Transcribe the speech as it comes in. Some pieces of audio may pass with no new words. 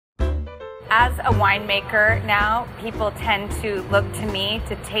As a winemaker now, people tend to look to me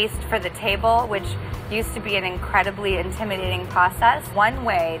to taste for the table, which used to be an incredibly intimidating process. One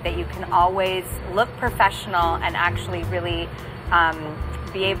way that you can always look professional and actually really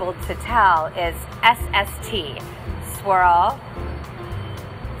be able to tell is S.S.T. Swirl,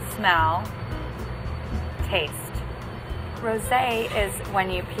 smell, taste. Rosé is when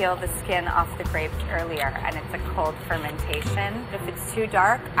you peel the skin off the grapes earlier and it's a cold fermentation. If it's too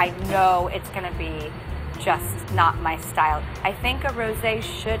dark, I know it's gonna be just not my style. I think a rosé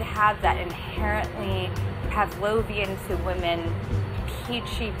should have that inherently Pavlovian to women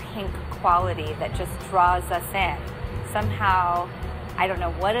peachy pink quality that just draws us in. Somehow, I don't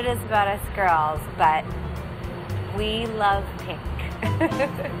know what it is about us girls, but we love pink.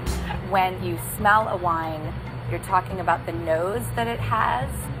 When you smell a wine, you're talking about the nose that it has.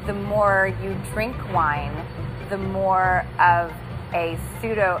 The more you drink wine, the more of a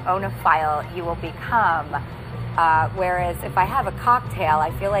pseudo-oenophile you will become. Whereas if I have a cocktail,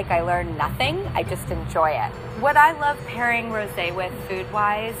 I feel like I learn nothing, I just enjoy it. What I love pairing rosé with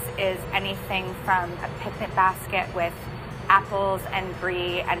food-wise is anything from a picnic basket with apples and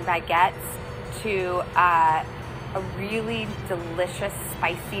brie and baguettes to a really delicious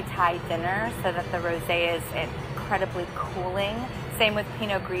spicy Thai dinner so that the rosé is incredibly cooling. Same with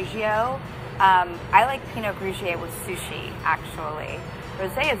Pinot Grigio. I like Pinot Grigio with sushi, actually.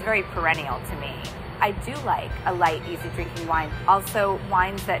 Rosé is very perennial to me. I do like a light, easy drinking wine. Also,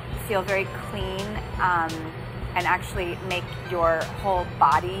 wines that feel very clean and actually make your whole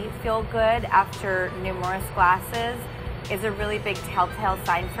body feel good after numerous glasses is a really big telltale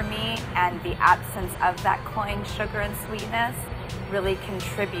sign for me, and the absence of that cloying sugar and sweetness really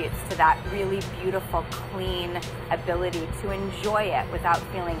contributes to that really beautiful, clean ability to enjoy it without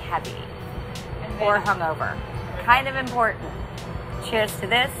feeling heavy or hungover. Kind of important. Cheers to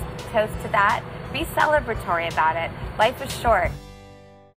this, toast to that. Be celebratory about it. Life is short.